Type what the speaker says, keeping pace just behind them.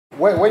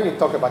when you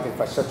talk about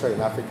infrastructure in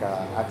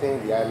Africa, I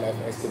think the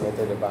IMF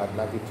estimated about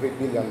 $93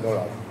 billion,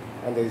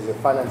 and there is a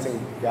financing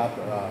gap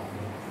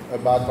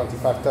about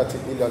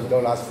 $25–30 billion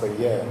per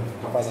year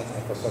to finance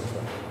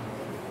infrastructure.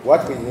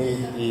 What we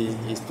need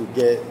is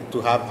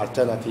to have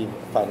alternative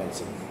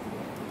financing.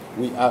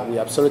 We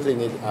absolutely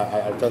need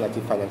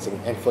alternative financing,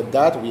 and for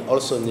that we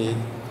also need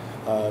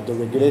the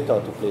regulator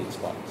to play its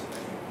part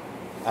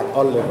at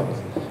all levels.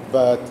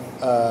 But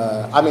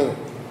I mean,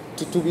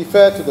 to be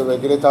fair to the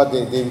regulator,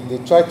 they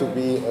try to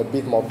be a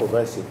bit more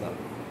progressive now,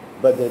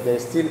 but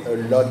there's still a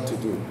lot to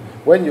do.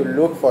 When you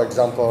look, for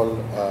example,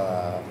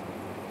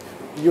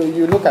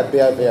 you look at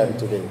BRVM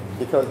today,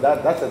 because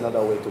that's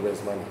another way to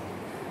raise money.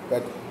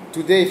 But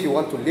today, if you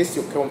want to list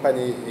your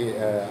company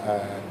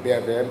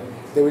BRVM,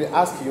 they will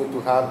ask you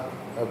to have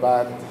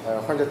about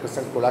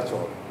 100%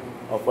 collateral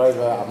of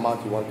whatever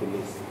amount you want to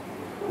list,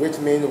 which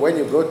means when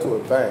you go to a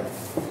bank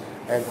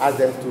and ask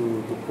them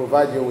to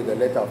provide you with a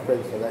letter of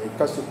credit for that, it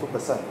costs you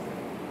 2%.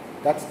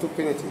 That's too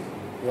punitive.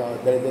 You know,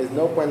 there's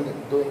no point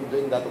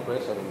doing that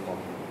operation anymore.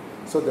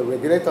 So the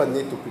regulator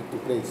needs to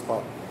play its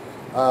part.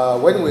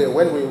 One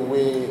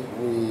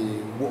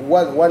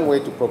way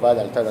to provide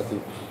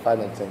alternative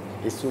financing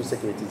is through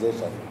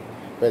securitization,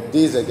 but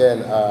these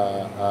again,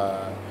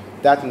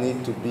 that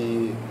need to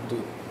be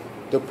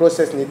the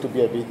process needs to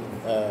be a bit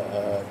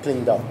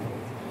cleaned up,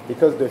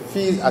 because the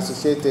fees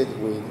associated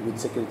with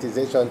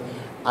securitization,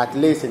 at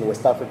least in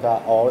West Africa,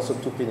 are also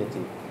too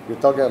punitive. You're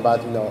talking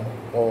about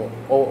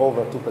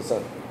over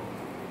 2%,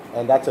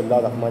 and that's a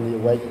lot of money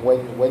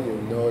when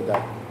you know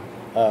that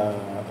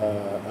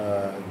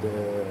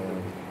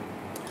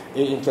the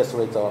interest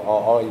rates are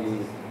already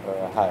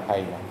high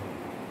enough.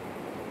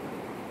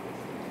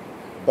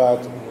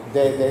 But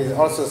there is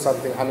also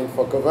something. I mean,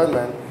 for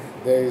government,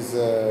 there is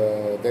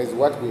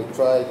one thing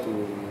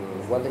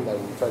that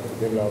we try to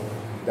develop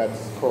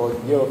that's called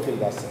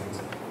Eurofield assets.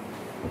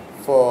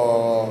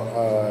 For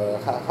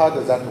how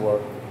does that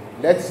work?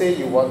 Let's say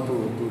you want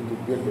to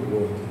build a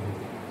road.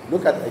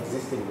 Look at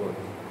existing roads,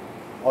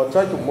 or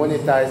try to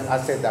monetize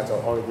assets that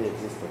are already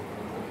existing.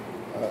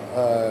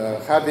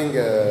 Having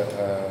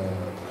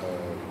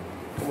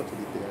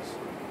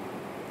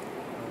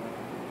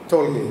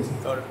toll gates.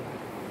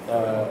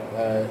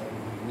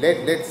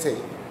 Let's say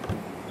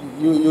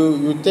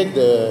you take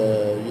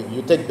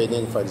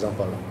Benin, for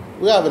example.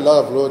 We have a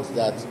lot of roads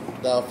that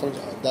are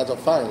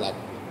fine, like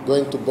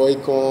going to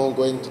Boikon,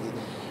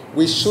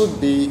 we should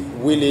be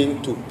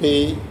willing to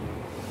pay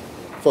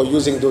for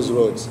using those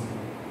roads.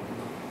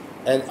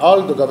 And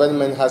all the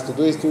government has to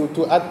do is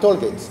to add toll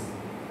gates.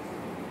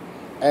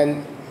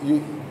 And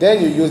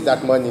then you use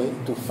that money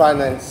to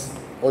finance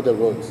other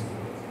roads.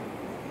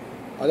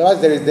 Otherwise,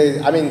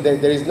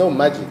 there is no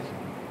magic.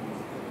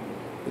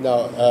 You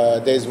know,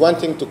 there is one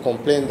thing to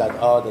complain that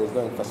there is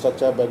no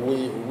infrastructure, but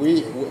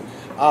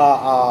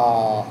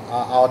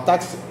our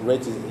tax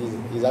rate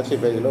is actually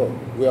very low.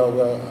 We are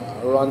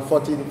around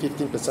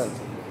 14–15%.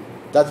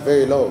 That's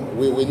very low.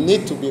 We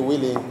need to be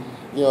willing,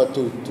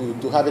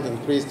 to have it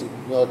increased to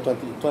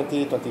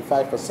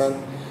 20–25%,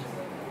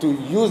 to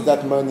use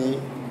that money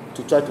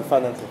to try to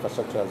finance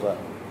infrastructure as well,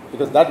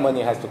 because that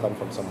money has to come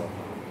from somewhere.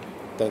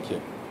 Thank you.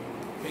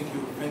 Thank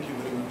you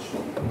very much.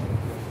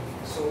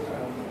 So,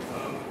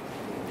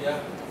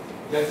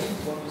 Yazid,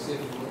 you want to say a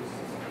few words?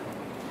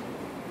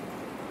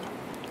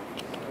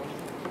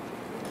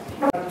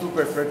 Two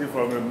perspectives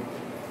from the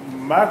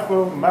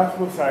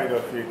macro side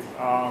of it.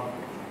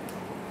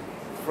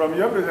 From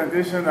your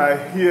presentation, I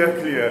hear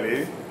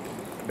clearly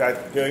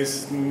that there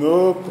is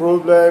no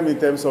problem in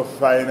terms of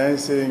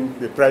financing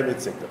the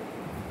private sector.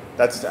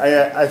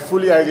 I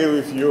fully agree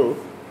with you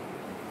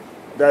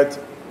that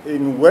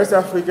in West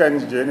Africa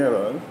in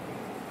general,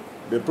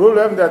 the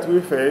problem that we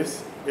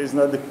face is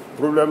not the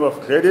problem of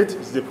credit,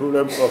 it's the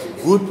problem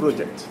of good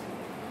projects.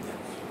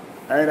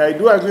 And I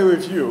do agree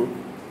with you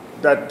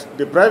that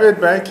the private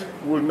bank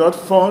will not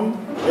fund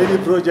any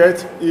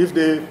project if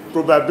the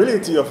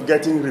probability of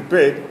getting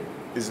repaid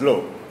is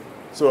low.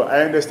 So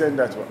I understand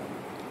that one.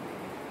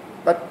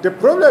 But the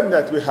problem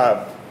that we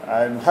have,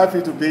 I'm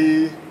happy to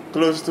be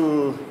close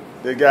to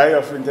the guy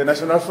of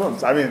international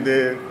funds,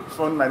 the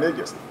fund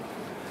managers.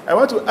 I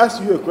want to ask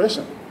you a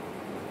question.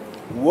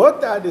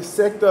 What are the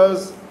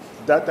sectors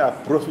that are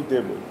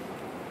profitable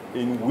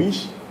in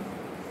which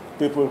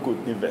people could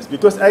invest?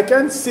 Because I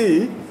can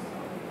see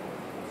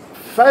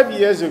 5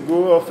 years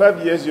ago,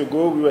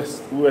 we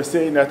were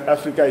saying that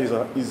Africa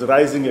is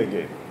rising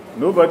again.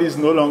 Nobody is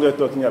no longer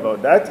talking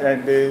about that,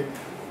 and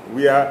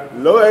we are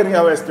lowering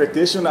our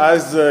expectation,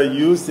 as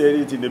you said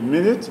it in a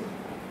minute,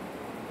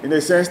 in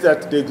the sense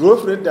that the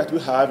growth rate that we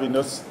have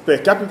per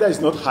capita is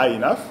not high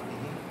enough.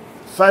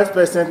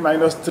 5%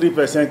 minus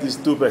 3% is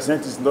 2%.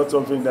 It's not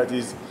something that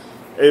is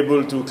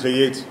able to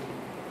create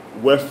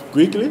wealth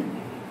quickly.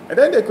 And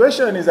then the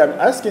question is, I'm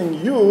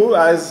asking you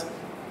as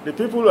the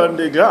people on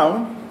the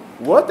ground,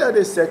 what are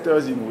the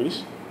sectors in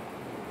which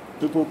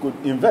people could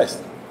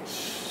invest?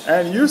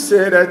 And you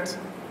say that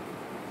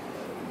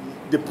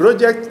the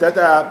projects that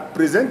are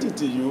presented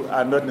to you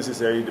are not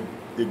necessarily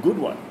the good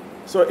one.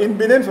 So in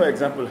Benin, for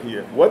example,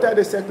 here, what are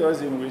the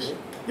sectors in which,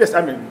 yes,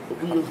 I mean,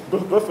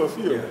 both of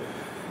you. Yeah.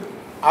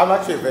 I'm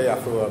actually a very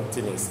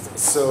Afro-optimist.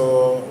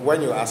 So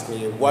when you ask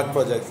me what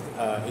projects,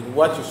 in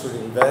what you should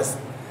invest,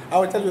 I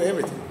will tell you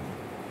everything.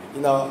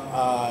 You know,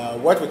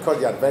 what we call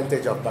the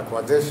advantage of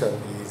backwardation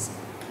is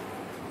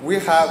we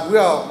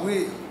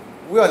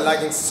are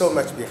lagging so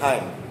much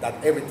behind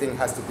that everything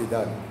has to be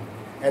done.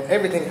 And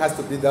everything has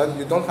to be done,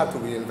 you don't have to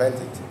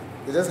reinvent it.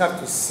 You just have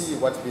to see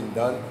what's been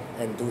done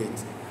and do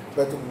it.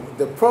 But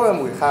the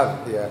problem we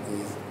have here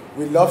is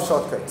we love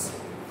shortcuts.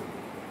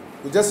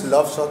 We just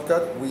love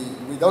shortcuts.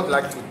 We don't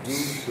like to do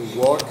the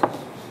work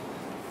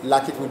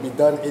like it would be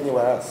done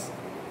anywhere else.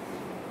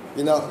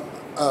 You know,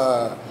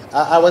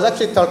 I was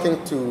actually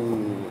talking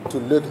to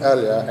Luke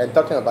earlier and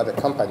talking about a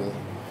company.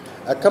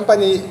 A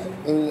company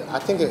in, I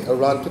think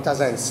around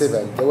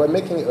 2007, they were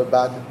making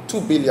about 2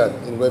 billion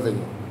in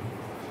revenue.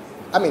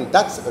 I mean,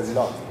 that's a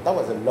lot. That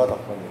was a lot of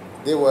money.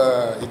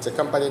 It's a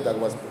company that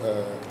was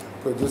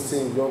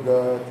producing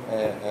yogurt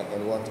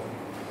and water.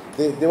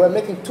 They were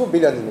making 2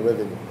 billion in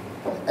revenue.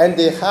 And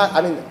they had,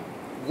 I mean,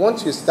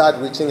 once you start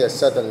reaching a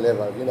certain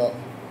level, you know,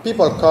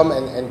 people come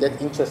and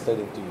get interested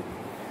into you.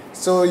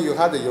 So you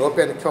had a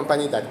European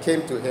company that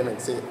came to him and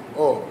said,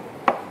 oh,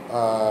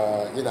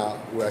 you know,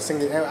 we are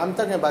singing. And I'm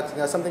talking about, you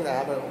know, something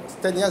that happened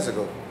 10 years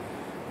ago.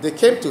 They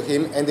came to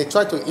him and they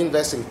tried to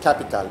invest in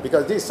capital,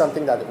 because this is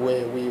something that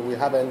we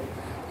haven't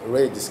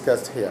really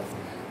discussed here.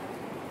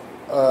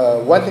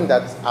 One thing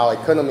that our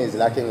economy is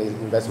lacking is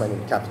investment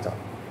in capital.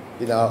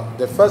 You know,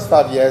 the first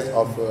 5 years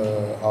of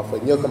a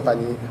new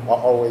company are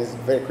always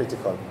very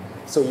critical.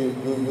 So you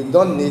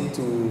don't need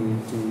to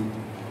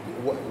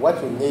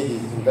what you need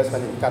is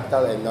investment in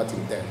capital and not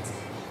in debt.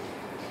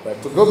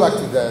 But to go back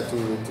to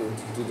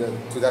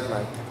that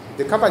man,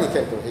 the company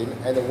came to him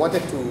and they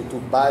wanted to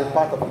buy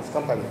part of his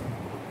company.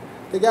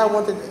 The guy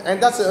wanted,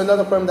 and that's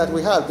another problem that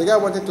we have. The guy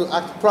wanted to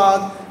act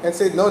proud and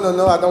say, no,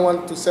 I don't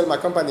want to sell my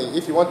company.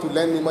 If you want to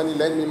lend me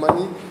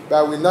money, but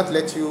I will not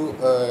let you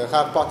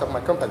have part of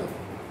my company.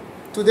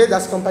 Today,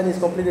 that company is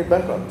completely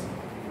bankrupt.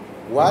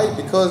 Why?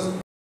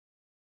 Because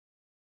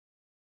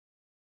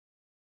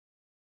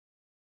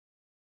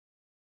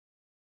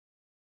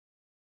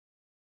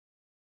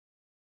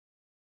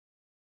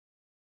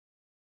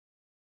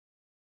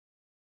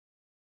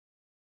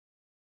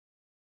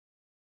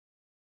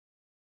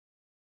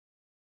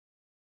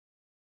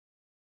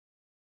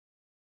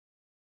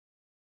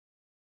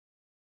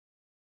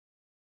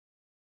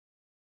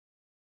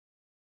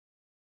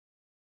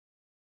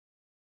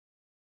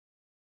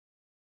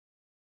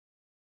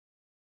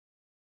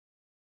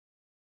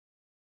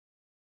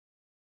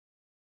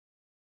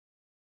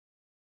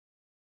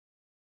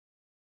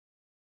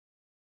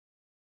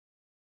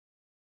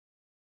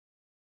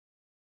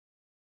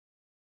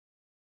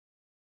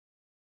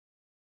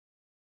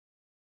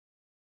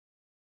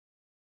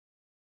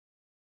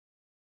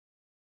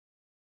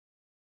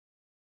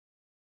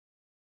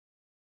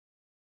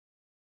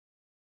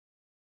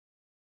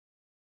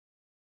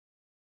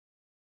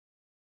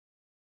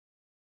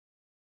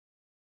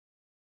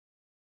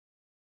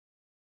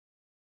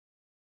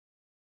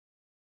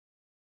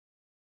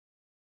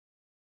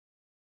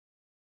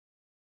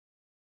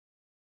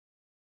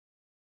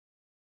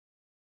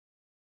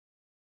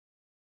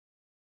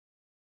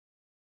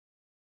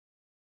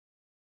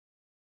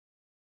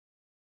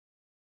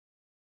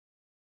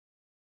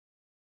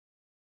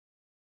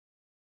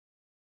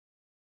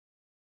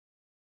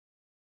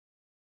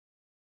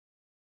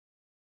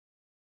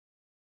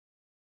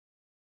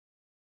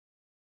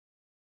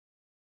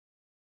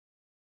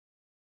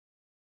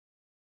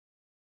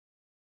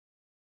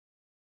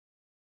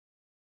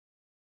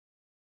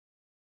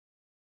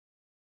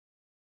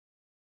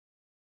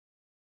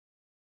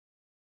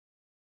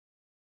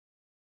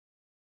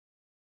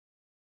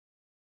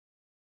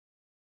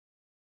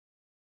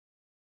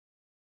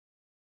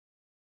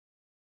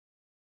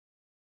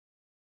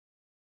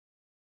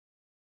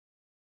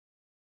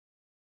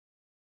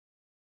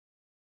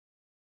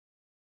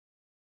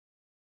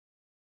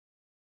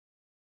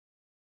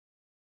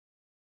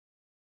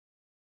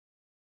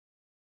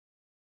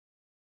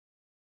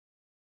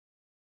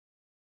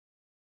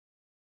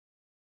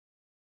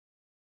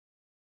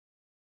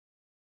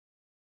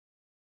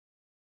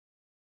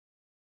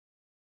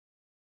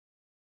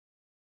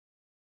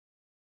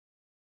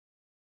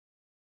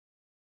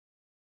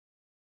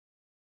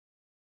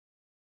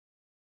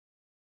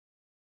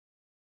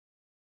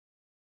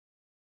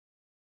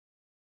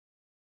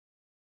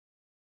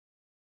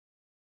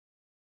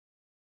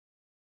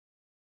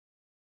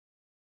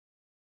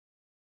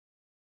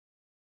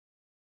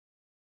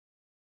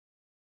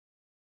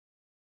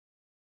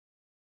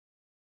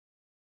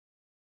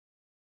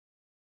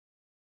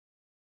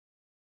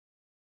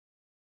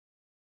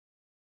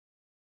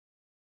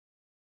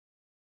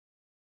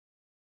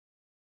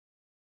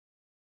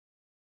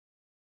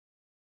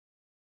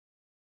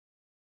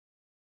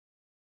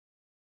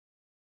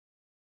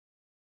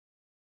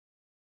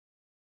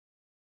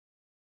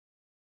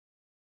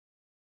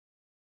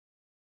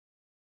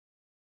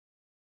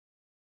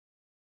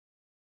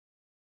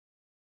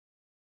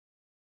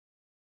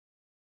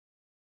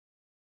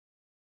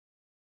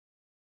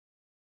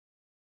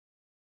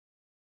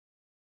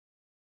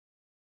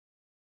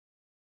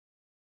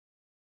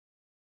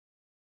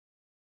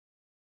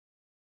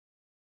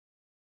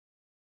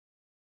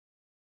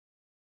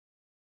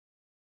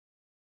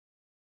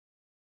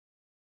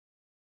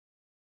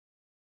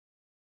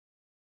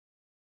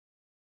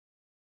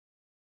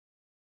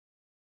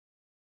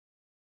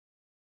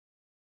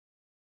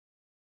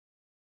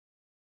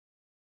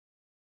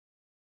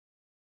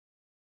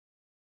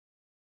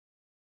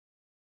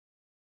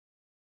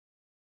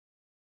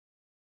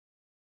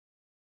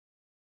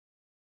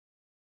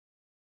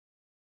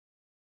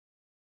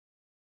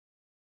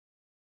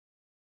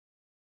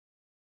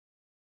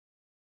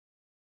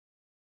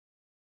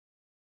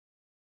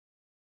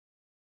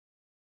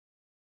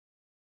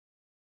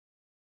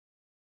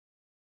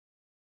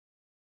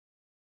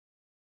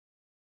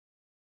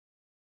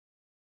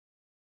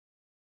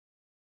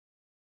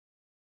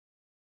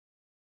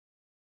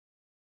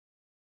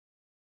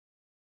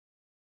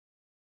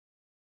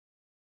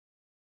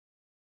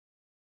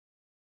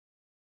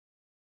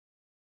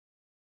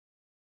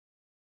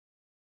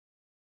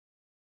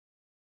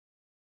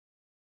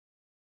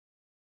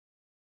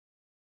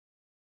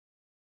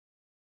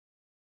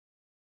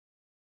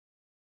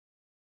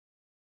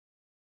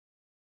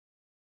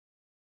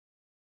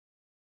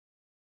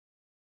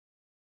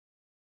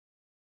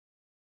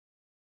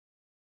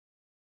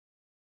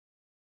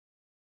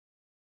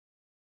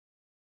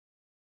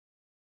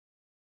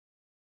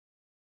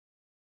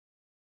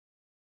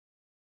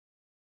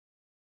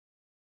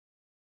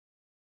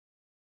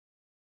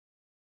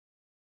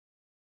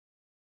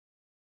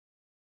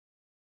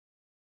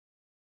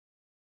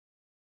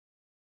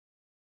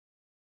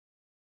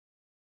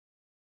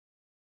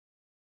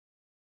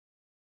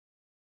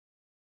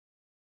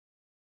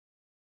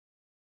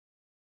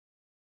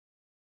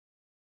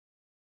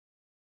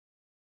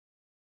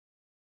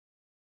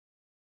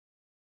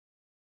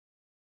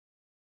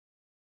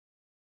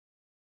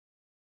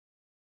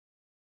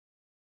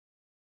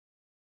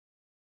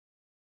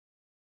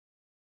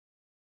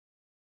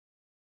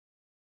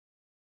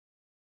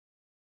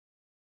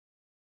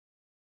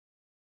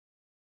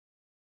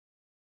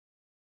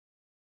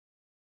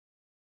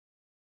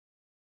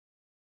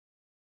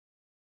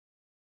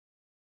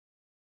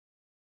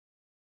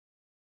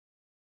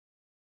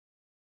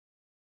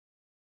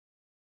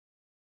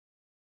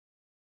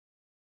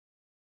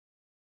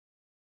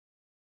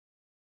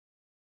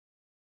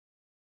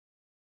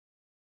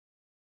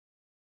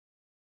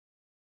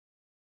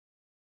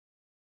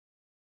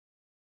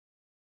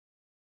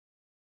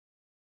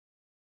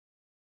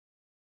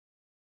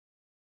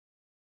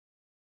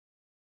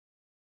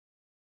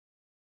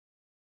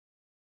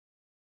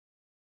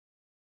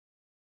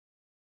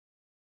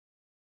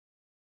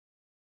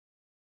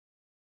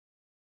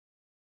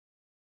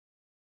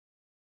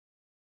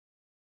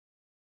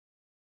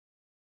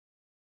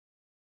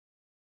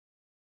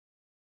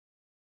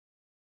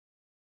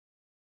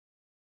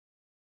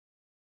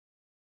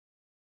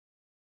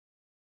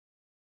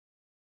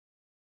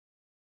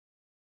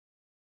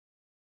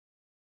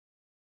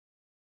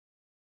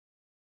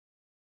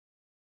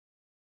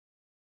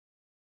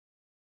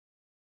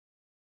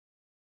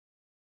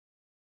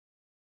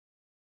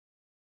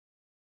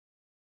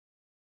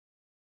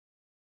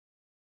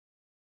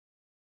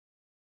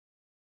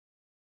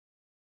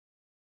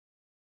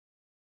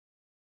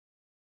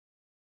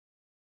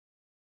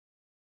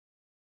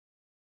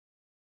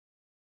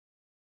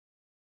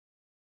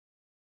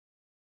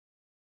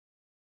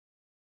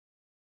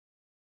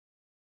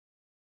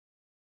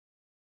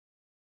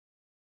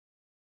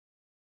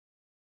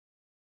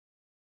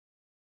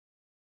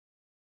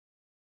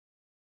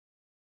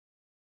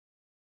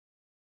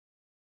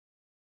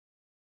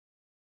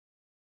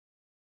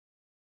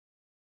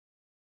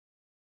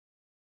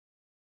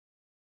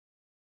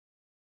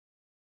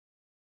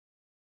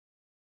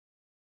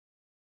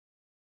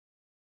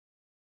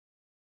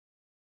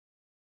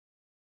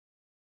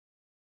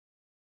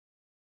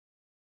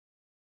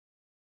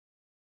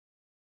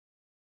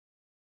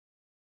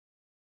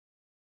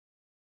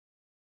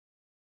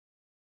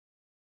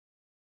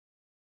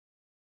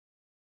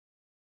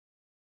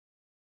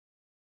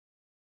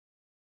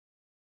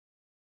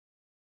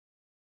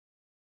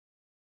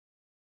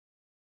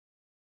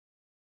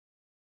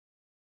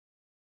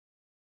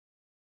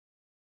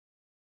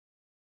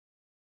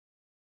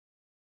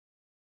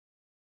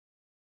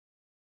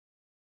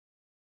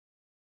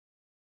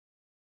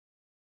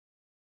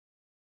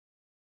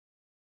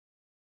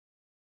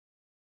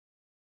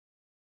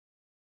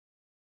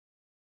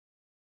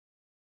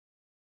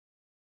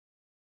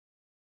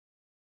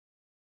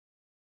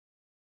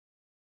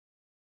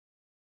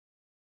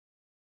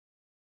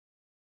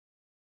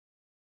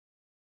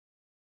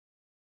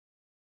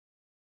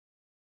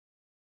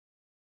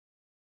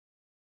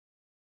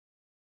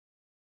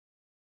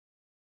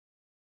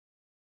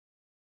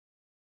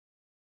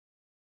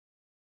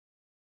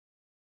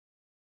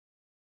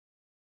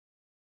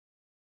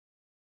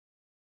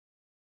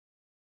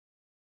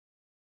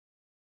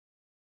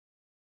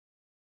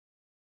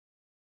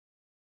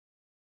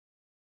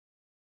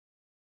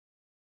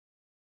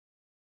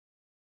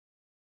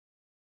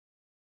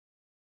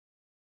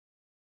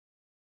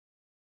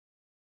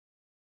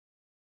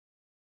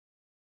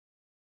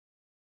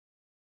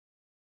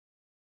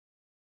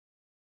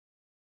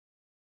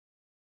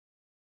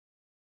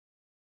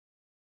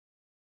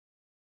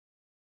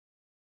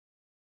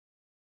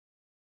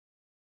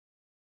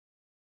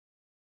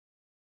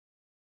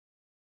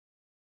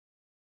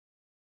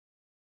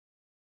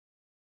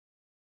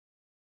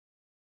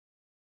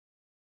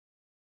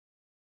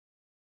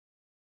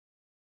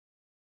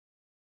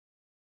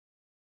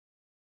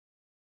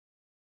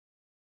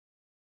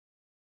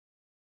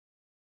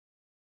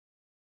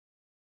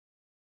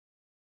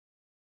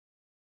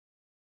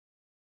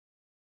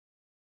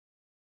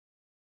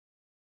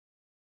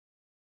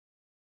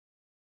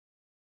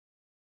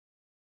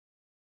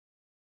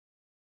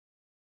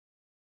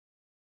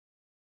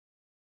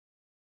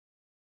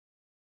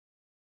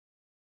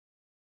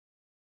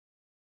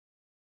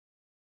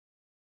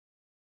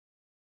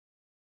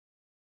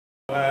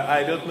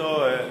I don't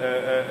know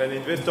an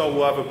investor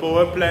who have a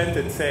power plant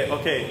and say,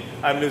 okay,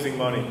 I'm losing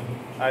money.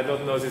 I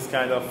don't know this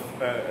kind of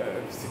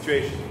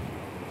situation.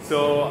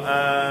 So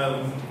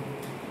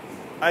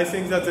I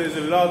think that there is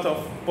a lot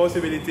of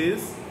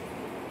possibilities.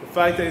 The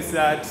fact is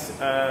that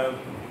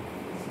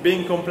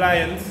being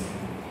compliant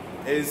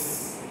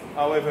is,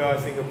 however, I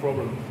think a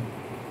problem.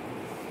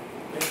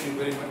 Thank you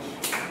very much.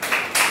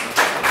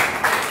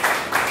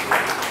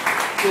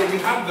 So we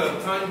have the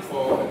time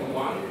for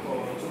one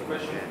or two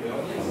questions from the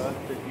audience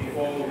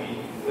before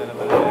we then have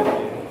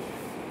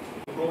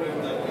the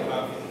problem that we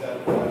have is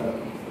that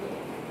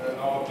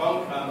our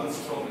banks are not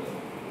strong,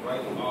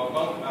 right? Our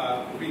banks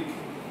are weak.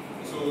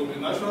 So the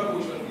natural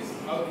question is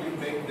how do we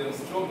make them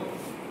stronger,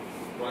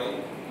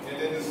 right? And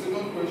then the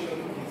second question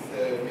is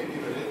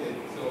maybe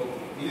related. So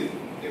is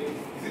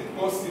it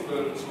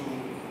possible to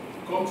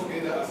come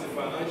together as a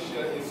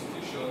financial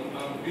institution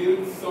and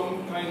build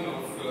some kind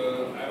of,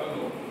 I don't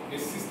know, a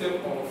system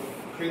of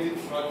credit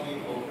tracking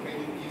or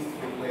credit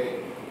history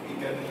where it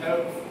can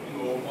help,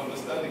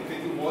 understand the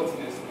credit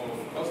worthiness of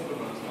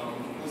customers and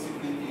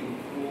possibly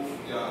improve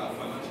their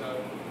financial,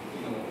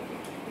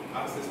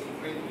 access to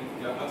credit,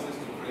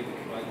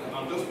 right?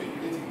 I'm just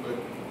speculating, but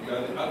you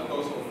are the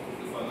actors of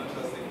the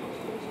financial sector,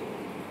 so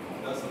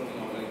that's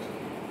something I'd like to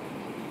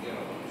hear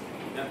about.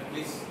 Yeah,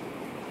 please.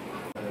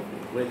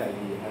 Great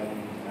idea, and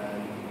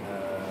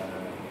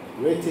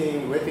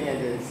rating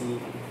agency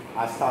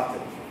has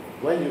started.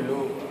 When you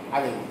look,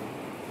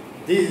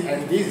 this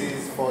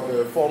is for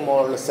the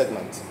formal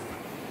segment.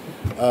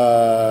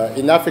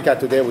 In Africa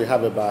today, we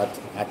have about,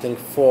 I think,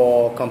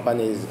 4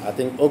 companies. I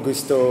think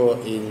Augusto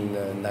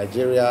in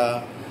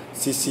Nigeria,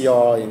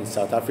 SIER in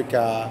South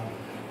Africa,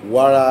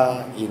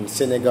 Wara in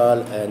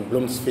Senegal, and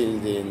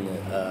Bloomfield in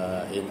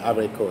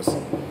Ivory Coast.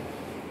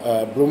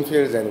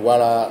 Bloomfield and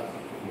Wara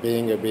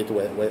being a bit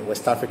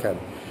West African.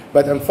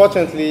 But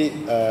unfortunately,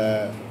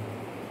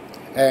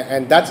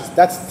 and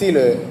that's still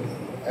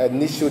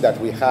an issue that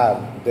we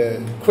have. The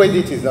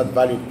credit is not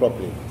valued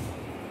properly.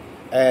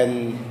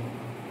 And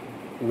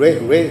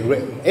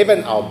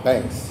even our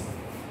banks,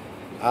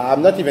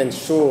 I'm not even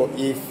sure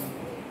if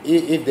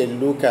they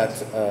look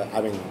at,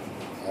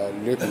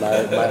 look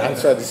my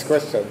answer to this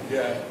question.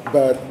 Yeah.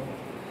 But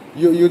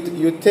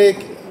you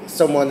take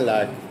someone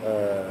like,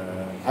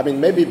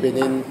 maybe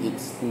Benin,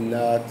 it's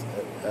not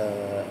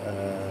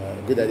a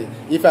good idea.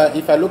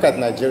 If I look at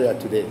Nigeria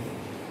today,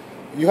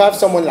 you have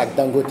someone like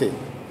Dangote.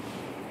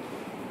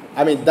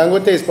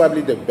 Dangote is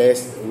probably the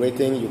best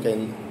rating you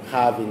can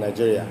have in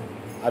Nigeria.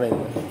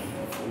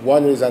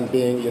 One reason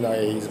being,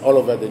 he's all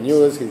over the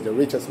news, he's the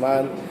richest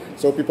man,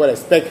 so people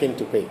expect him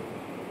to pay.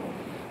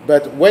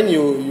 But when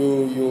you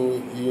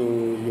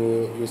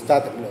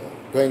start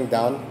going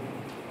down,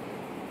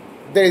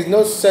 there is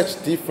no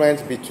such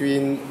difference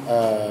between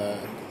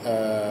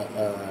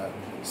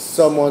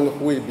someone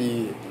who will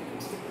be,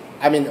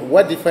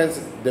 what difference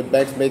the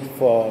banks make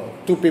for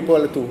 2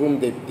 people to whom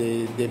they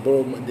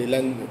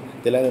lend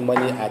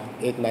money at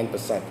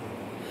 8-9%.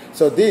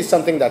 So this is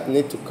something that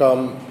needs to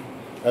come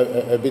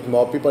a bit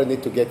more. People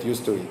need to get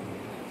used to it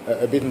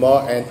a bit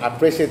more and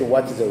appreciate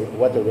what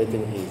the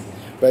rating is.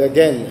 But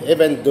again,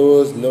 even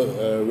those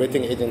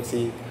rating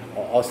agencies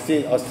are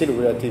still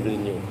relatively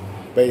new.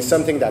 But it's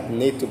something that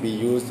needs to be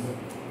used,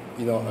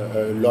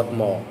 a lot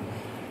more.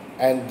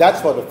 And that's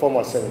for the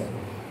formal segment.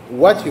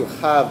 What you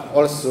have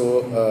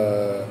also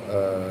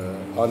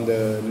on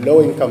the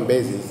low-income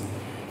basis,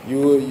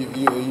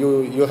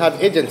 you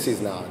have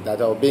agencies now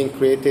that are being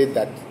created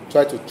that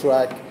try to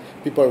track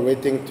people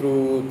rating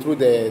through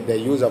the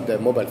use of their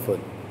mobile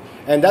phone.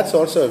 And that's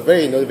also a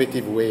very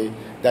innovative way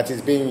that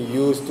is being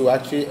used to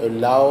actually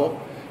allow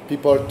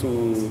people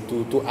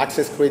to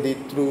access credit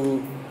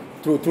through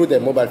their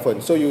mobile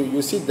phone. So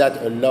you see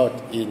that a lot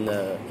in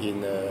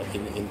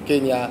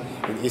Kenya,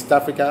 in East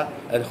Africa,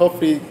 and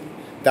hopefully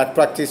that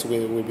practice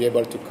will be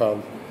able to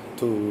come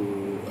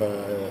to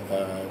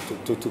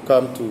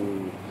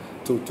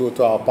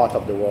our part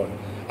of the world.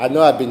 I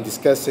know I've been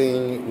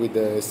discussing with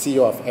the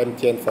CEO of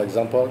MTN, for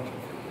example.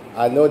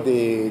 I know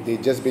they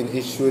just been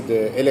issued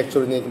the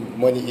electronic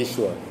money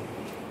issuer,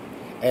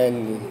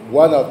 and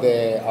one of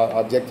their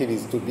objectives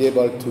is to be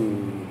able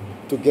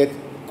to get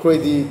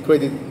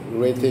credit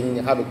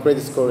rating, have a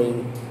credit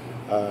scoring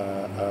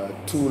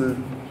tool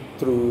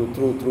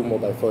through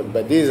mobile phone.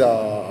 But these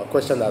are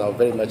questions that are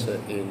very much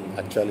in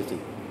actuality.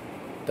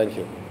 Thank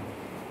you.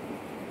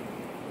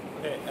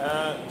 Okay,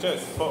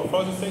 just for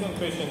the second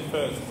question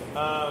first.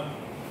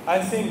 I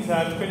think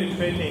that credit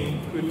rating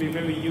could be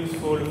very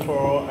useful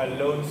for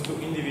loans to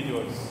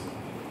individuals.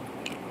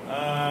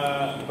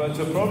 But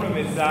the problem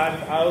is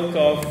that out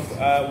of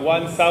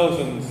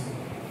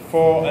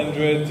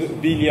 1,400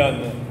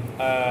 billion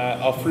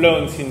of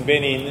loans in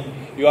Benin,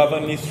 you have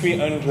only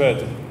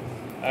 300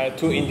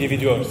 to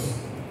individuals.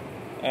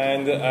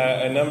 And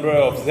a number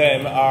of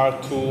them are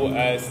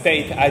to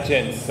state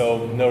agents,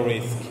 so no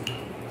risk,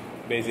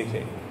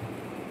 basically.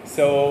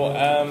 So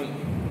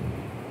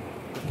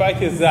the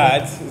fact is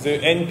that the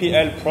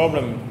NPL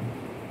problem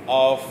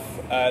of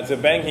the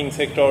banking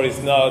sector is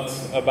not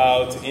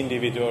about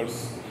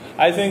individuals.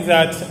 I think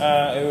that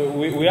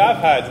we have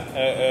had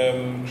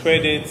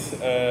credit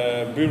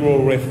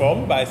bureau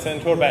reform by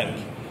central bank.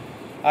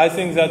 I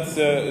think that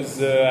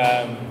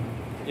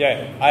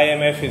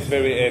IMF is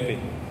very happy.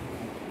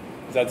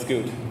 That's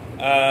good.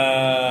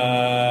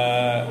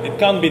 It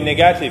can't be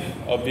negative,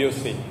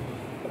 obviously,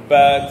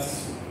 but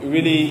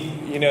really,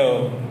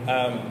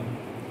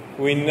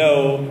 we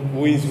know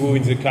who is who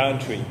in the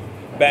country.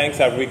 Banks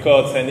have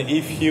records, and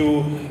if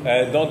you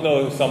don't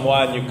know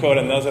someone, you call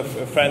a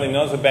friend in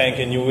another bank,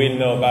 and you will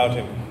know about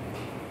him.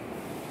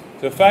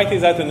 The fact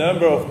is that a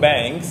number of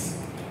banks,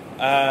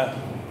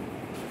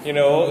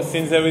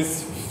 since there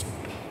is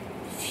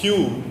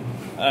few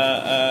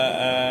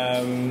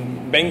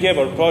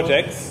bankable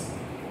projects,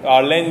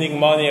 are lending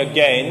money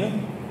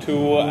again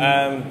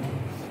to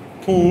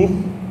poor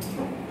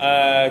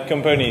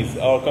companies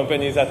or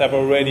companies that have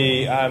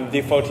already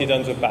defaulted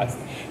in the past.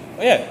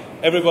 Yeah,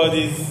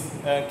 everybody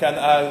can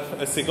have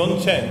a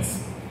second chance,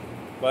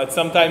 but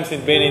sometimes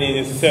it's been in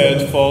a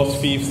third, fourth,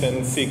 fifth,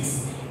 and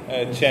sixth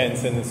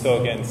chance, and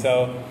so again.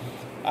 So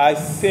I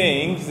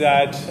think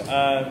that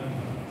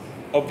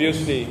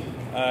obviously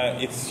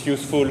it's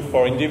useful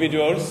for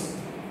individuals.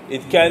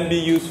 It can be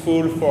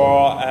useful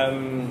for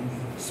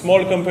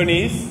small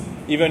companies,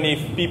 even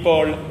if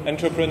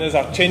entrepreneurs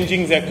are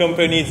changing their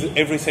companies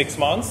every 6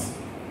 months.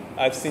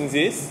 I've seen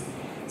this.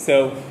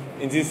 So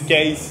in this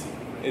case,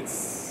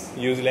 it's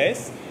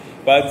useless.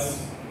 But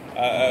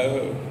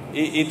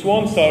it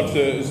won't solve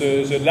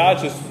the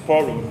largest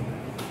problem,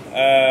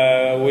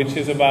 which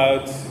is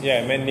about,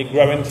 mainly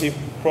guarantee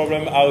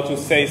problem, how to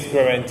seize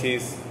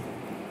guarantees,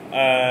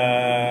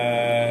 and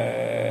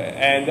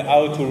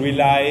how to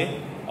rely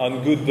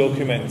on good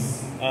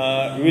documents.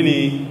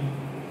 Really,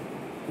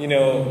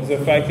 the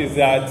fact is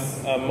that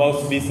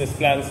most business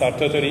plans are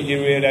totally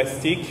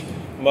unrealistic,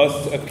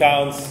 most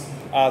accounts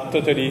are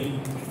totally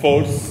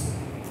false,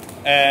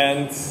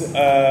 and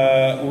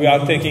we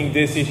are taking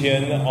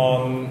decisions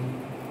on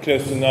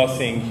close to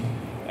nothing,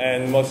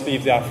 and mostly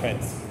if they are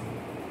friends.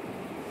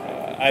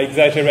 I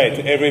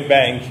exaggerate. Every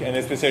bank, and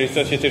especially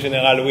Société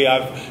Générale, we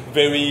have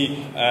very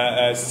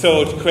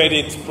thought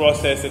credit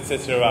process,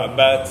 etc.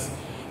 But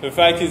the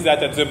fact is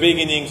that at the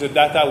beginning, the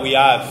data we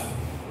have,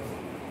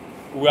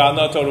 we are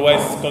not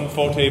always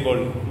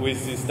comfortable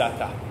with this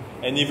data.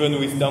 And even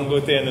with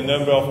Dangote and a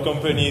number of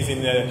companies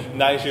in the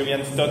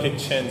Nigerian stock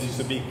exchange, it's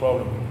a big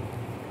problem.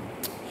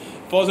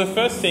 For the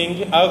first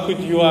thing, how could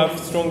you have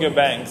stronger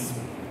banks?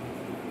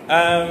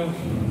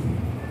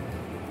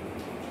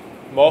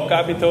 More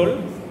capital,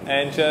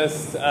 and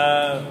just,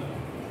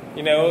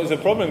 the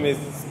problem is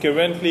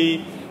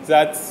currently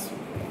that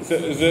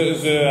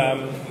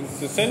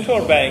the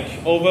central bank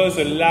over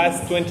the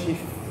last 20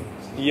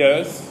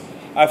 years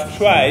have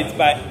tried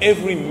by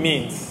every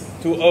means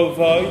to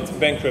avoid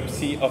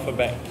bankruptcy of a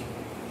bank.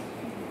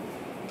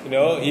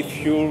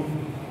 If you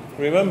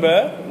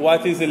remember,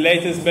 what is the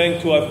latest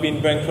bank to have been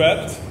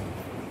bankrupt?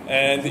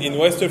 And in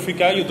West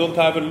Africa, you don't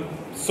have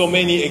so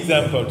many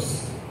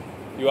examples.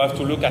 You have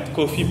to look at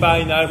Kofipa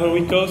in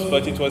Ivory Coast,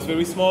 but it was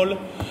very small.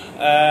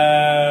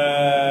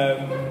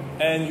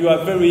 And you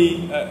have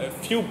very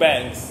few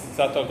banks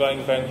that are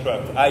going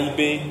bankrupt.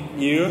 AIB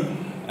here,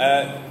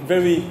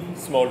 very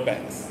small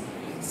banks.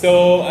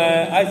 So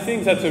I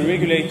think that the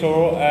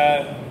regulator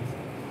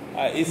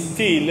is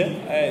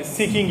still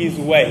seeking his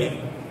way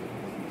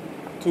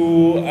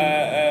to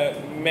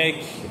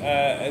make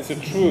the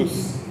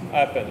truth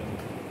happen.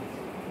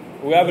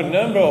 We have a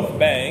number of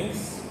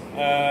banks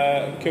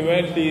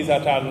currently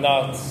that are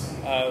not,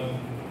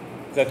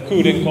 that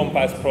could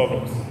encompass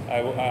problems.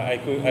 I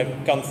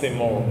can't say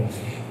more.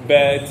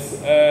 But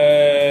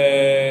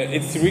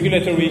it's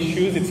regulatory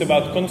issues, it's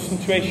about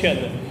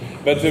concentration.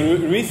 But the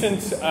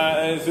recent,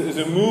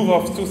 the move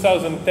of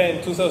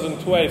 2010,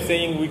 2012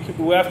 saying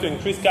we have to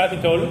increase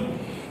capital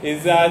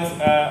is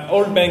that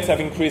all banks have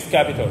increased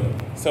capital.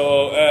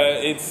 So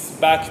it's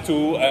back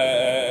to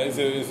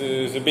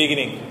the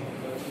beginning.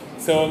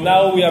 So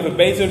now we have a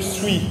Basel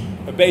III,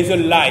 a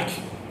Basel-like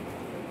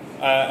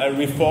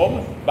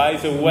reform. By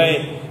the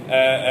way,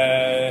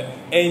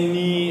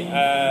 any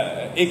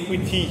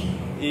equity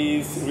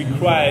is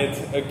required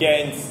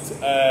against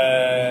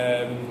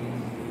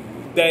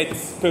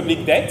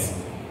public debt.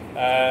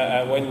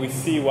 When we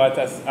see what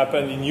has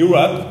happened in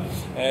Europe,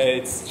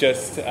 it's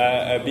just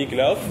a big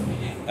love.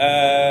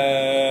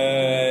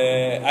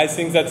 I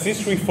think that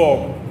this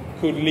reform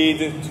could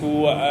lead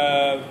to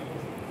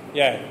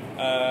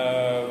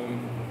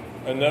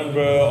a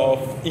number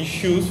of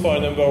issues for a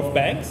number of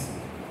banks,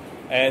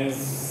 and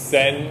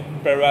then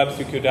perhaps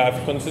you could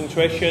have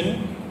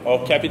concentration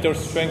or capital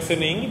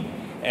strengthening,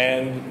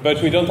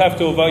 but we don't have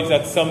to avoid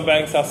that some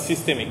banks are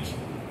systemic.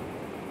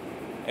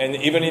 And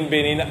even in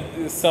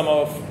Benin, some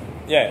of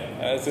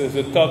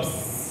the top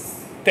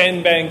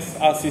 10 banks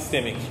are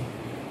systemic.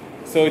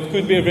 So it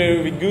could be a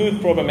very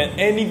good problem, and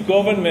any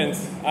government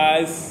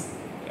is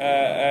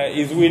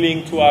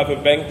willing to have a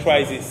bank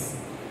crisis.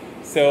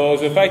 So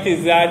the fact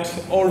is that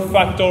all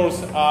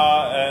factors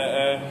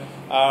are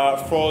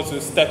for the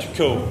statu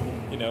quo,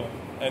 you know,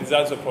 and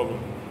that's a problem.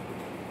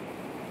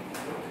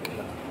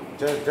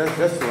 Just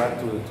to add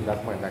to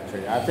that point,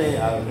 actually, I think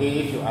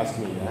if you ask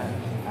me,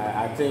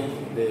 I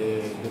think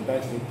the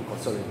banks need to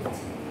consolidate.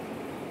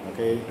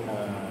 Okay,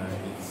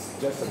 it's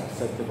just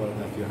unacceptable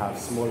that you have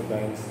small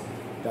banks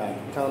that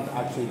can't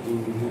actually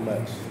do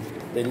much.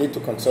 They need to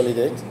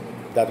consolidate,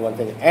 that one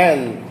thing.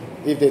 And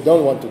if they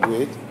don't want to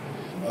do it,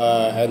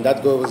 and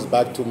that goes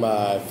back to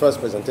my first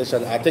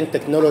presentation, I think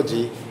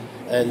technology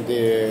and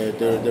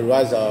the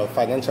rise of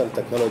financial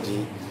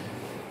technology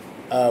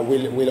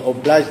will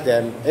oblige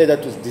them either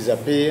to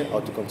disappear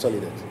or to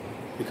consolidate,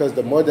 because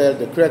the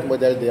current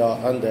model they are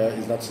under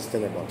is not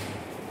sustainable.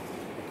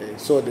 Okay,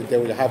 so they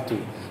will have to.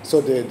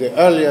 So the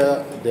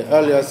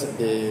earliest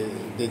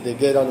they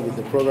get on with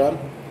the program,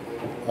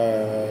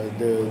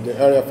 the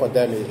earlier for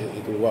them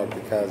it will work,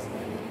 because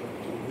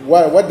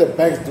what the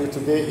banks do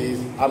today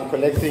is I'm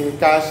collecting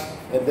cash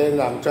and then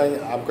I'm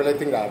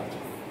collecting at,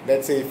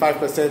 let's say,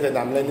 5% and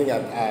I'm lending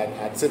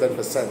at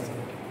 7%.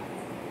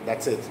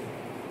 That's it.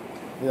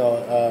 You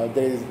know,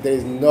 there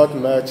is not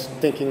much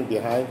thinking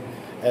behind,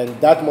 and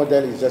that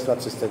model is just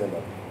not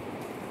sustainable.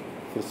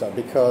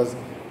 Because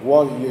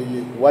what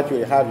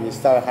you have, you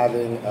start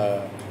having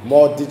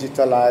more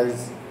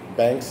digitalized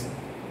banks.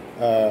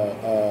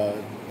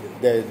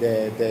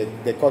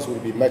 The cost will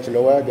be much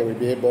lower. They will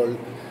be able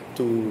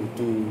to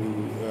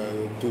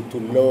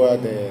lower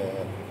they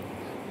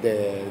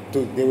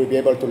will be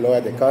able to lower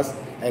the cost,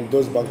 and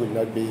those banks will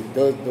not be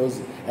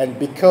those. And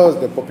because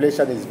the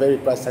population is very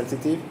price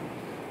sensitive,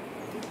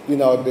 you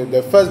know,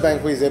 the first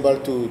bank who is able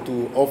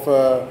to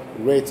offer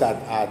rates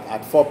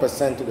at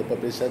 4% to the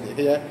population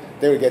here,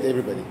 they will get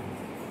everybody.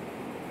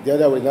 The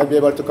other will not be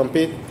able to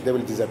compete, they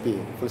will disappear,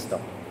 full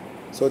stop.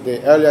 So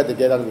the earlier they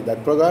get on with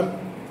that program,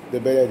 the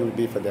better it will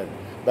be for them.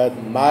 But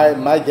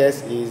my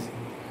guess is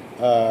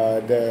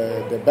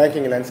the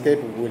banking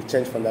landscape will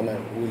change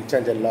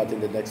a lot in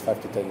the next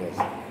 5 to 10 years.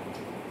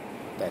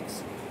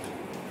 Thanks.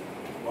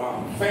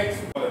 Wow, thanks.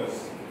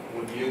 Others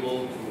will be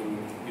able to,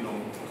 you know,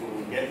 to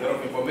get a lot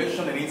of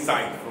information and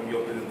insight from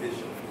your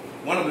presentation.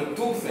 One of the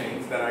two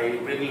things that I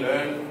really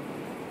learned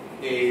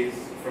is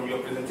from your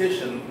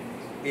presentation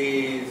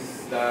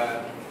is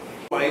that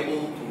you are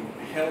able to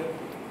help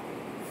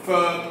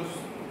firms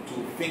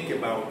to think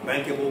about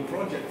bankable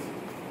projects.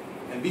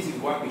 And this is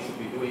what we should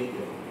be doing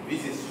here.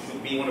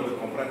 Should be one of the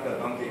comparative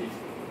advantages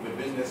of a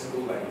business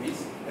school like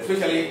this,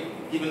 especially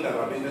given that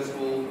our business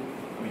school,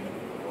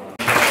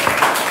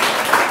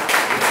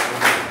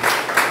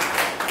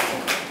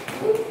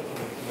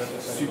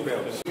 super.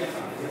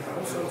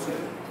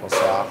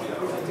 Bonsoir.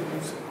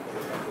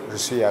 Je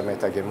suis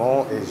Hamet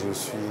AGUEMON et je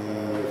suis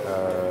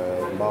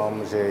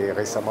membre, j'ai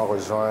récemment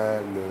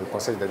rejoint le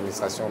conseil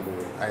d'administration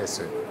de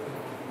ASE.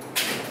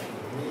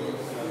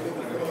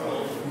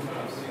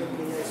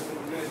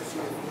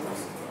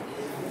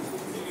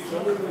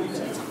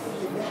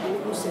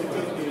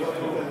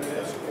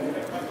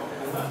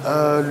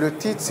 Le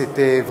titre,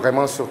 c'était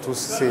vraiment surtout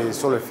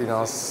sur la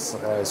finance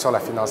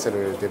et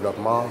le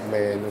développement,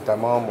 mais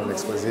notamment mon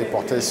exposé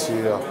portait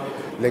sur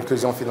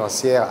l'inclusion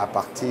financière à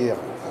partir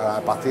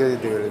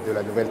de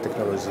la nouvelle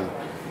technologie.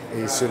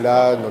 Et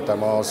cela,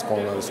 notamment ce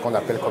qu'on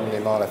appelle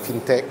communément la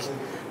FinTech,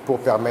 pour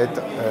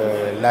permettre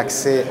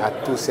l'accès à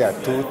tous et à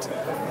toutes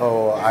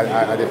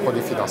à des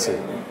produits financiers.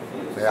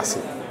 Merci.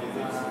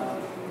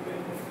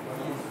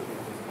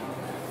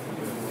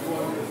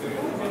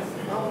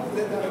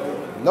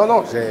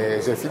 Non,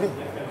 j'ai fini.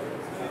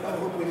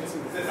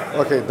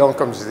 Ok, donc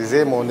comme je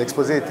disais, mon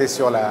exposé était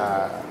sur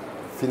la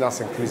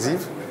finance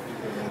inclusive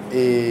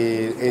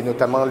et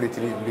notamment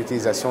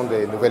l'utilisation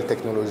des nouvelles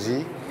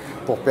technologies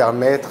pour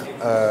permettre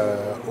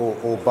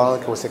aux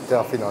banques, au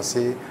secteur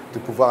financier de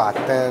pouvoir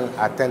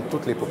atteindre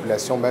toutes les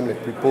populations, même les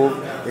plus pauvres,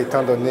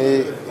 étant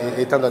donné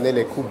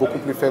les coûts beaucoup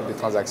plus faibles des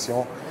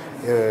transactions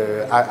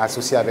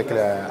associés avec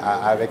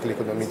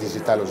l'économie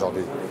digitale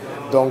aujourd'hui.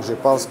 Donc je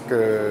pense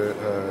que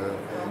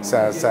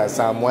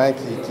c'est un moyen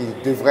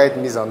qui devrait être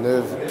mis en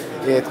œuvre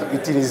et être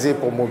utilisé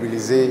pour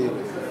mobiliser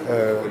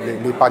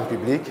l'épargne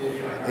publique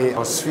et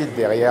ensuite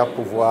derrière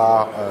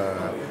pouvoir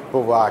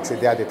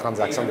accéder à des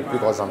transactions de plus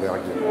grosse envergure.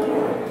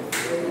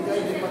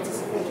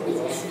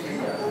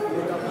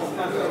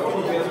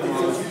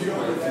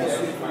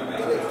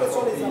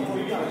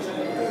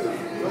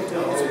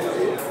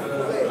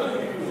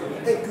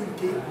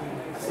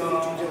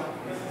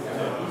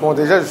 Bon,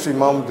 déjà, je suis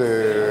membre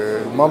de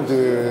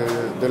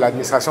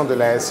l'administration de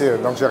l'ASE,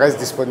 donc je reste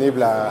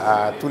disponible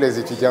à tous les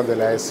étudiants de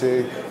l'ASE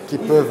qui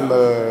peuvent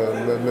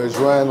me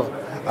joindre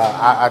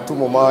à tout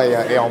moment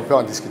et on peut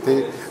en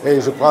discuter.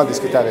 Et je pourrais en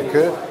discuter avec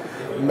eux.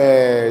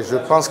 Mais je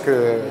pense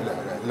que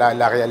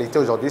la réalité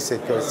aujourd'hui, c'est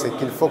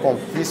qu'il faut qu'on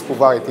puisse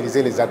pouvoir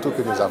utiliser les atouts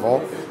que nous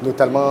avons,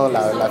 notamment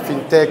la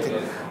FinTech,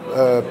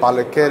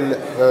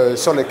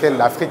 sur lequel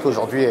l'Afrique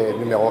aujourd'hui est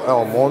numéro 1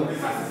 au monde,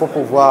 pour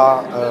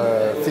pouvoir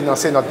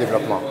financer notre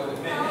développement.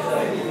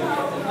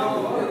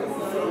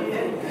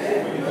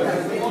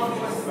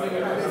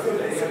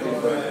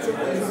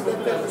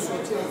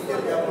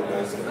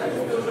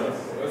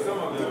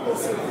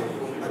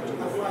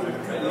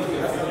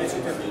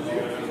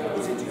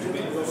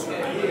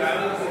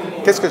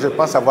 qu'est-ce que je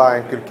pense avoir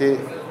inculqué?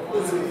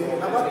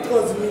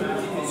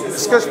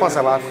 Ce que je pense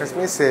avoir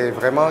transmis, c'est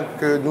vraiment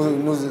que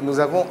nous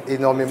avons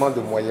énormément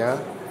de moyens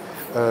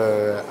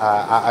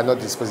à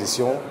notre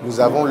disposition. Nous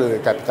avons le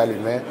capital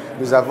humain,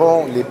 nous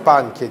avons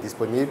l'épargne qui est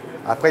disponible.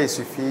 Après, il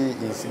suffit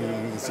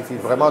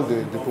vraiment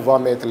de pouvoir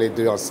mettre les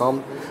deux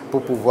ensemble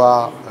pour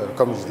pouvoir,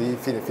 comme je dis,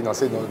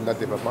 financer notre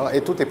développement.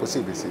 Et tout est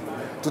possible ici.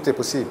 Tout est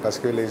possible parce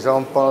que les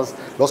gens pensent,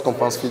 lorsqu'on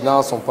pense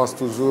finance, on pense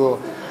toujours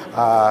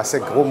à ces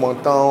gros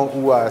montants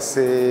ou à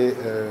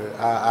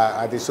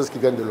des choses qui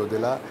viennent de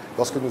l'au-delà,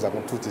 lorsque nous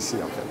avons tout ici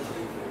en fait.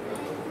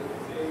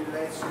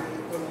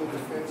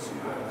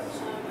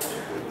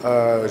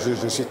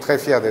 Je suis très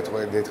fier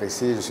d'être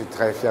ici, je suis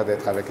très fier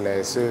d'être avec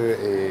la SE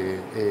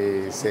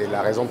et c'est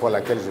la raison pour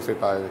laquelle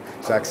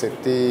j'ai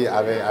accepté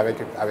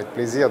avec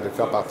plaisir de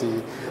faire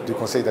partie du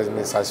conseil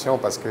d'administration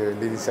parce que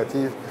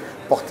l'initiative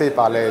portée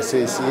par la SE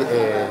ici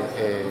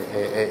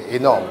est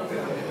énorme.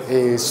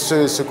 Et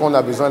ce qu'on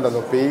a besoin dans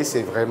nos pays,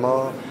 c'est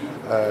vraiment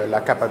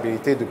la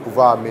capacité de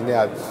pouvoir mener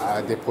à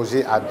des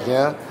projets à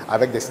bien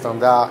avec des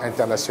standards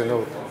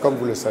internationaux. Comme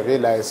vous le savez,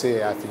 l'ASE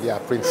est affiliée à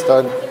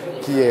Princeton,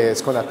 qui est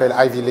ce qu'on appelle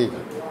Ivy League.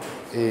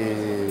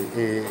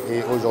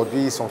 Et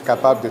aujourd'hui, ils sont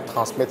capables de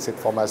transmettre cette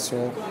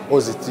formation aux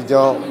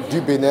étudiants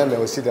du Bénin, mais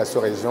aussi de la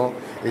sous-région.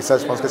 Et ça,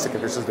 je pense que c'est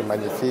quelque chose de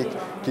magnifique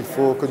qu'il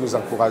faut que nous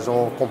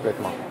encourageons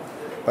complètement.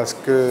 Parce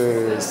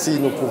que si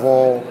nous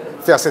pouvons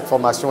faire cette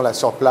formation-là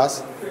sur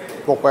place,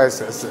 pourquoi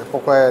est-ce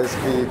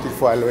qu'il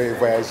faut aller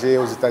voyager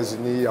aux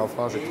États-Unis, en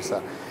France et tout ça?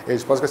 Et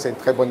je pense que c'est une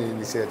très bonne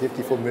initiative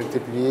qu'il faut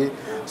multiplier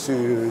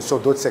sur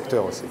d'autres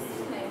secteurs aussi.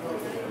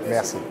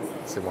 Merci,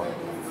 c'est moi.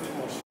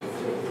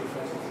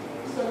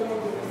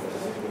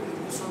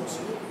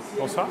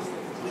 Bonsoir.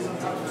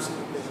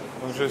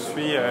 Donc, je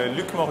suis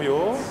Luc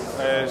Moriot.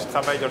 Je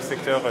travaille dans le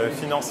secteur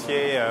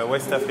financier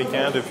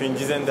ouest-africain depuis une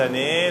dizaine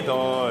d'années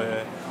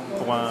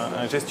pour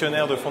un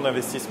gestionnaire de fonds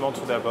d'investissement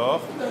tout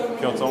d'abord,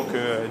 puis en tant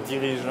que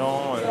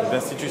dirigeant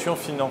d'institutions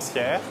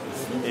financières.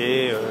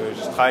 Et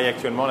je travaille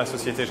actuellement à la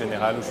Société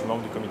Générale où je suis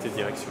membre du comité de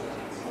direction.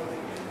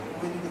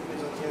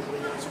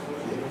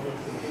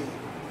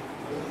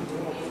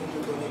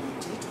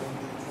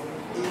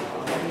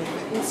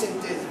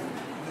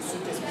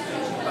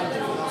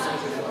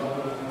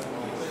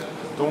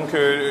 Donc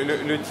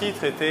le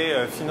titre était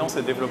Finance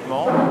et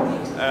développement.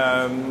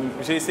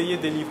 J'ai essayé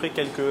de délivrer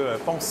quelques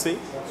pensées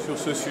sur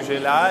ce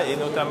sujet-là et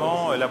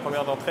notamment la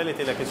première d'entre elles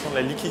était la question de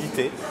la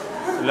liquidité,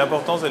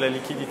 l'importance de la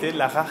liquidité, de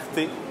la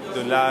rareté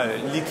de la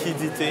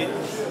liquidité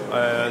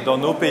dans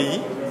nos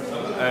pays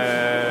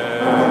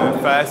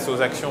face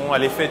aux actions, à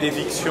l'effet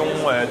d'éviction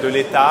de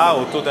l'État,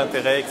 au taux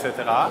d'intérêt, etc.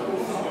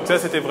 Ça,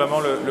 c'était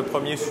vraiment le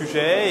premier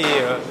sujet. Et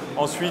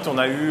ensuite, on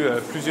a eu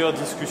plusieurs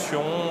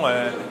discussions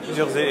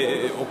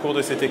au cours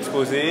de cet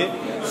exposé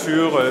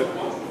sur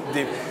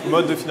des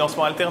modes de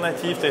financement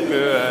alternatifs tels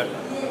que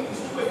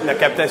la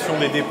captation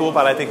des dépôts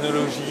par la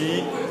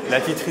technologie,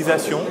 la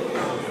titrisation.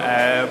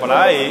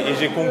 Voilà, et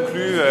j'ai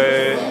conclu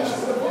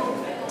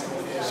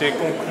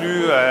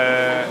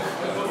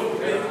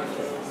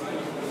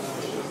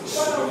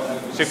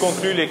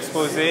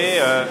l'exposé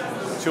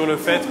sur le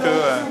fait que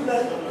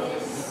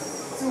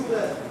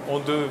on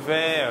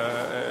devait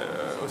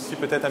aussi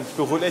peut-être un petit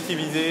peu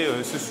relativiser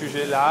ce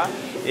sujet-là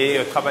et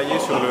travailler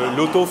sur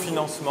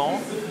l'autofinancement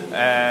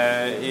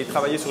et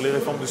travailler sur les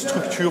réformes de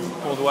structure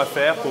qu'on doit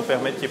faire pour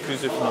permettre qu'il y ait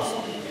plus de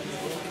financement.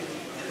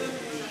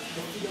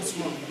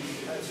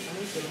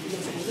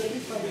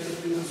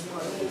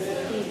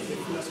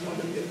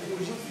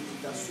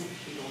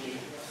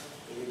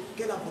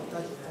 Quel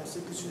avantage vous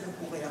pensez que cela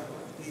pourrait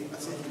apporter à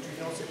ces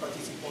étudiants, ces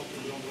participants qui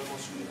l'ont vraiment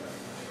suivi?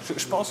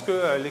 Je pense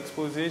que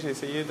l'exposé, j'ai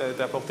essayé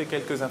d'apporter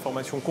quelques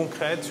informations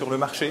concrètes sur le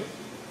marché,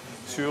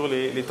 sur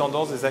les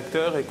tendances des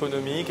acteurs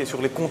économiques et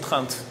sur les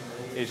contraintes.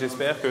 Et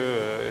j'espère que,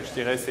 je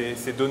dirais,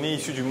 ces données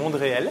issues du monde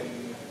réel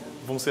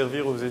vont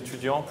servir aux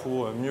étudiants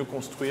pour mieux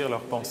construire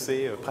leurs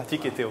pensées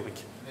pratiques et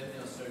théoriques.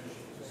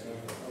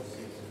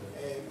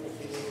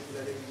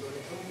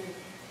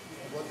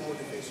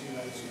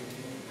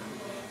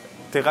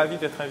 J'étais ravi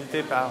d'être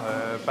invité par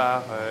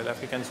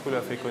l'African School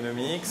of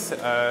Economics.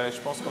 Je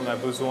pense qu'on a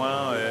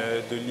besoin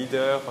de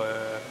leaders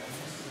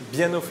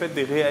bien au fait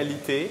des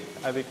réalités,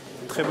 avec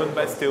très bonne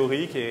base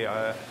théorique. Et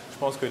je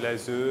pense que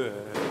l'ASE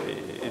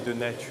est de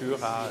nature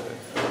à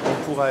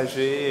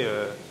encourager,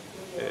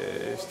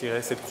 je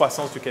dirais, cette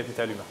croissance du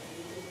capital humain.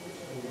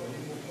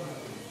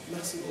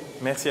 Merci.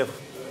 Merci à vous.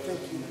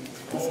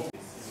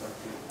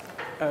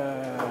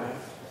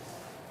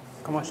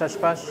 Comment ça se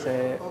passe?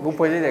 Vous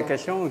posez des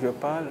questions ou je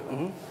parle? Je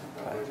vais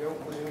vous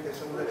poser une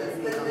question. Vous allez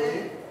vous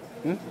présenter.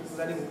 Vous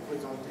allez vous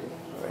présenter.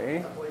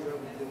 Oui. Après, je vais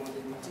vous demander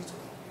le titre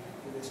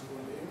de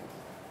l'exposé.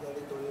 Vous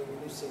allez donner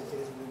une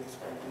synthèse de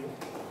l'exposé.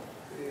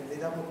 Les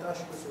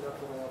avantages que cela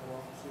pourrait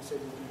avoir sur ces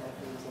étudiants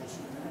que nous avons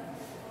suivis.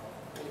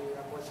 Et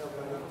après ça,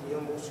 vous allez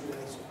dire un mot sur la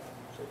SE.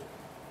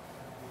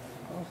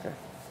 Ok.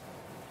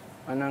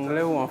 En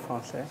anglais ou en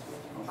français?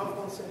 En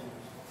français.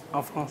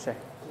 En français.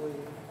 Oui.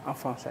 En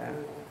français.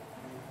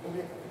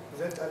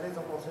 Vous êtes à l'aise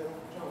en français?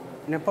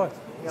 N'importe.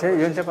 Je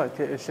ne sais pas.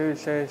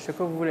 C'est ce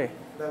que vous voulez.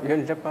 Je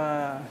ne sais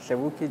pas. C'est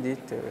vous qui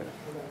dites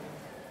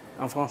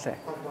en français.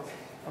 En français.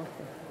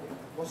 Okay.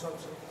 Bonsoir,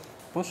 monsieur.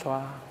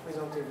 Bonsoir.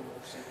 Présentez-vous.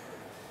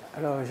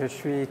 Alors, je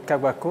suis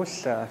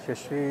Kawakos. Je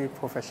suis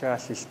professeur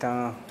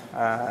assistant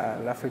à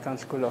l'African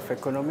School of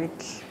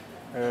Economics,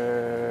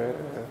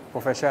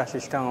 professeur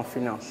assistant en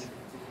finance.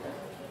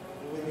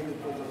 Vous venez de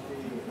présenter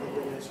un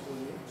dernier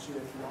exposé sur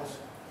les finances.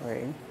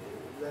 Oui.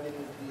 Vous allez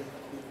nous dire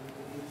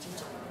le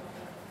titre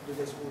de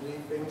l'exposé,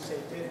 une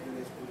synthèse de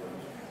l'exposé.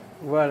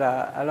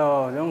 Voilà,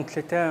 alors donc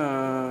c'était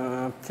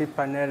un petit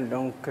panel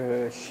donc,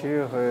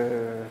 sur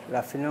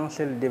la finance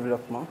et le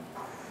développement.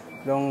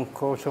 Donc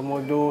grosso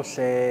modo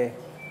c'est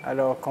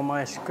alors comment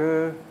est-ce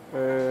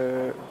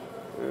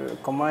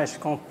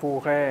qu'on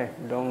pourrait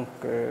donc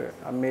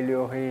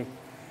améliorer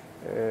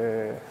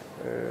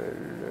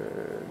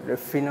le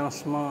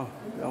financement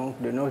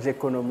donc, de nos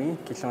économies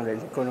qui sont les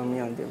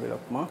économies en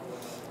développement.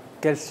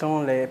 Quels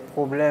sont les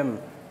problèmes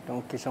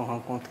donc, qui sont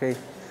rencontrés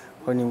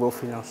au niveau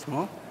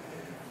financement.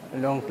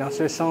 Donc, dans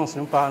ce sens,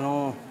 nous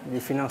parlons du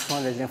financement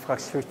des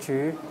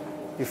infrastructures,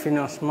 du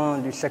financement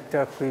du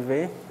secteur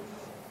privé,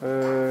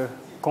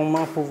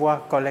 comment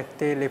pouvoir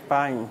collecter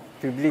l'épargne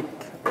publique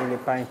et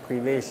l'épargne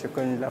privée, ce que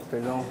nous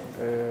appelons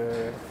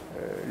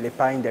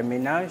l'épargne des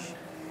ménages.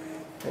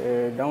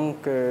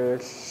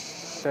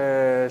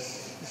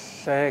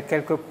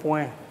 Quelques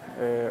points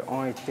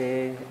ont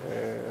été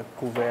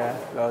couverts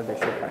lors de ce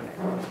panel.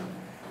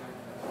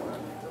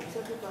 Vous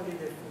avez parlé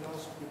des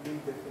finances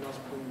publiques, des finances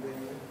privées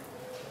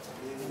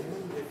et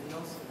même des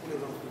finances pour les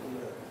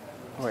entrepreneurs.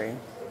 Oui.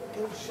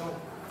 Quel genre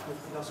de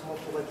financement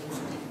pourrait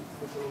booster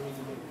l'économie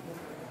du pays?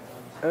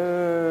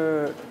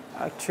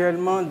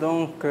 Actuellement,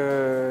 donc,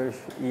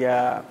 il y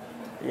a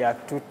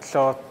toutes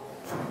sortes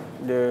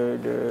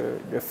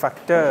de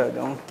facteurs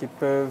donc, qui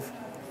peuvent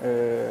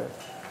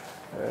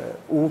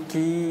ou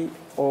qui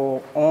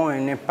ont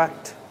un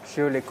impact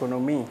sur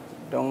l'économie.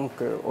 Donc,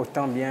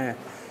 autant bien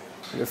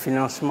le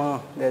financement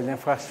des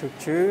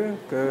infrastructures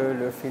que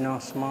le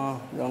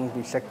financement donc,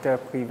 du secteur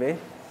privé.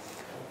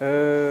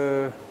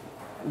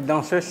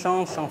 Dans ce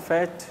sens, en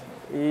fait,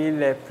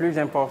 il est plus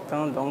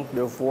important donc,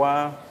 de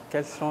voir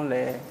quels sont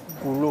les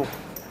boulots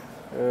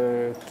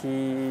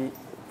qui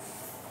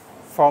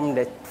forment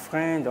des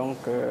freins donc,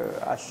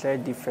 à ces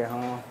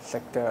différents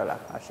secteurs-là,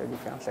 à ces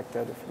différents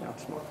secteurs de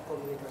financement. Votre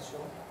communication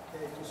a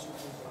été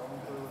suivie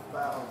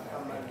par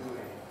pas mal de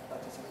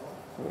participants.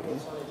 Quels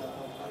sont les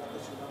avantages que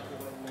cela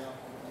pourrait mener à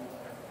produire?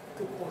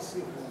 Que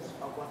pensez-vous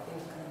avoir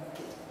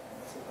inculqué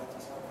ces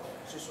participants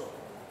ce soir?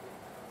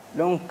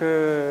 Donc,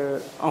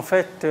 en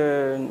fait,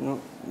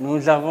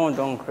 nous avons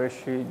donc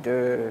reçu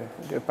deux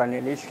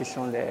panélistes qui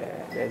sont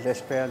des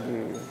experts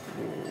du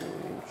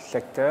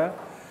secteur,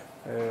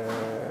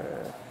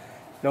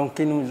 donc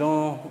qui nous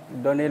ont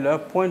donné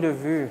leur point de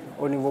vue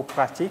au niveau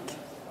pratique.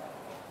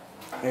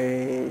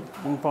 Et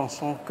nous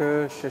pensons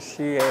que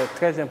ceci est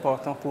très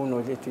important pour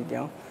nos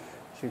étudiants,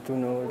 surtout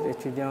nos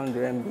étudiants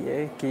de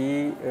MBA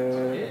qui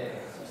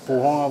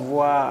pourront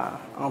avoir,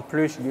 en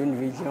plus d'une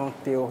vision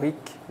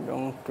théorique,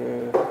 donc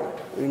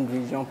une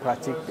vision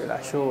pratique de la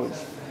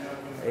chose.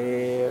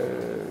 Et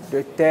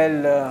de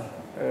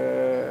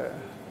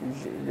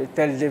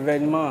tels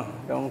événements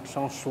donc,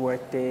 sont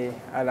souhaités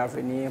à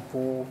l'avenir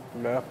pour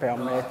leur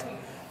permettre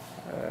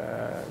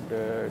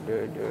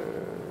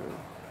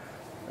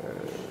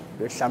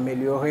de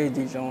s'améliorer,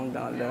 disons,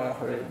 dans leurs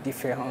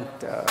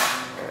différentes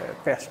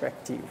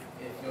perspectives.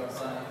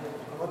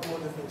 Votre mot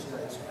de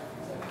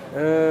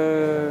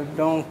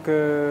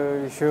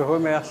je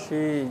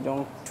remercie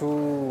donc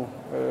tout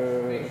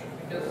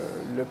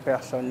le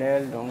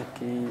personnel donc,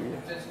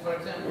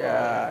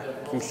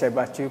 qui s'est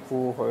battu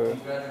pour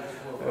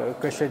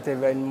que cet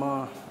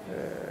événement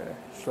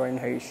soit une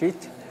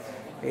réussite.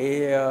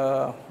 Et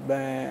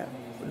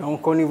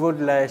donc au niveau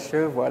de l'ASE,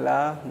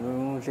 voilà,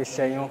 nous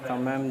essayons quand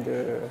même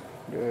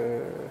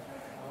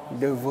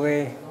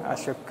d'œuvrer à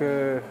ce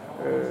que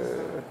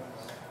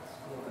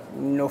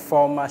nos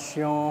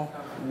formations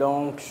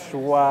donc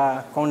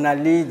qu'on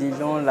allie,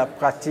 disons, la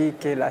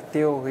pratique et la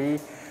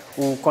théorie,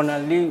 ou qu'on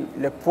allie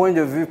les points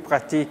de vue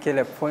pratiques et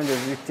les points de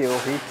vue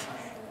théoriques,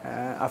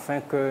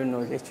 afin que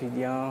nos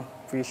étudiants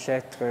puissent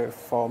être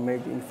formés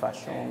d'une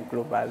façon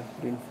globale,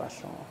 d'une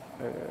façon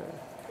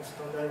au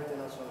standard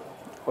international.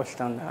 Au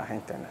standard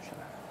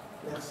international.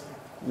 Merci.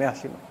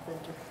 Merci.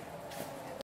 Thank you.